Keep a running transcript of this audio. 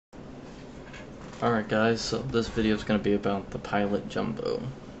Alright guys, so this video is going to be about the Pilot Jumbo.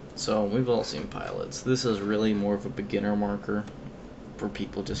 So we've all seen pilots. This is really more of a beginner marker for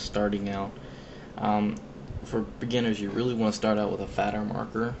people just starting out. For beginners, you really want to start out with a fatter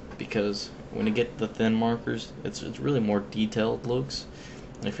marker, because when you get the thin markers, it's really more detailed looks.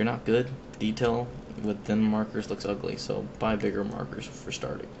 And if you're not good, detail with thin markers looks ugly, so buy bigger markers for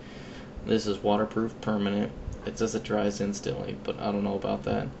starting. This is waterproof, permanent. It says it dries instantly, but I don't know about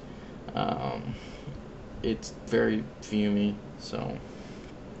that. It's very fumey, so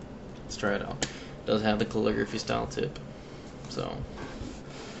let's try it out. It does have the calligraphy style tip, so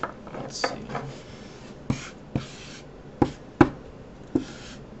let's see.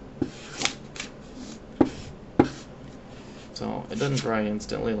 So it doesn't dry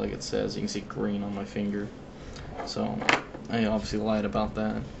instantly like it says. You can see green on my finger, so I obviously lied about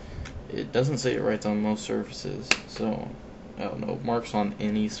that. It doesn't say it writes on most surfaces, so I don't know, marks on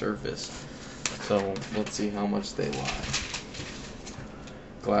any surface. So let's see how much they lie.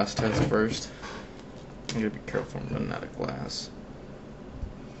 Glass test first. I'm gonna be careful, I'm running out of glass.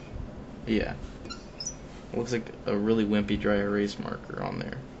 Yeah, it looks like a really wimpy dry erase marker on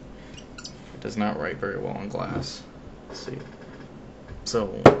there. It does not write very well on glass. Let's see.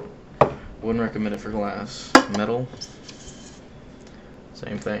 So, wouldn't recommend it for glass. Metal,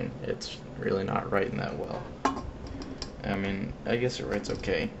 same thing. It's really not writing that well. I mean, I guess it writes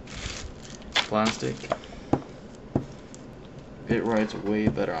okay. Plastic, it writes way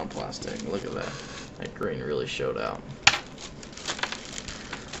better on plastic. Look at that. That green really showed out.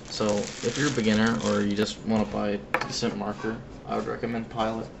 So if you're a beginner or you just want to buy a decent marker, I would recommend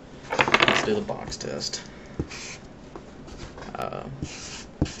Pilot. Let's do the box test.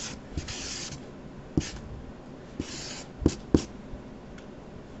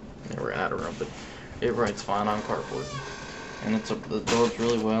 We're out of room, but it writes fine on cardboard. And it absorbs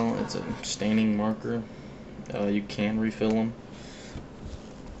really well. It's a staining marker. You can refill them.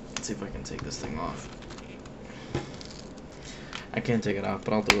 Let's see if I can take this thing off. I can't take it off,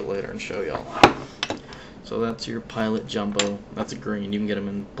 but I'll do it later and show y'all. So that's your Pilot Jumbo. That's a green. You can get them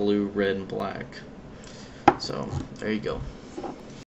in blue, red, and black. So there you go.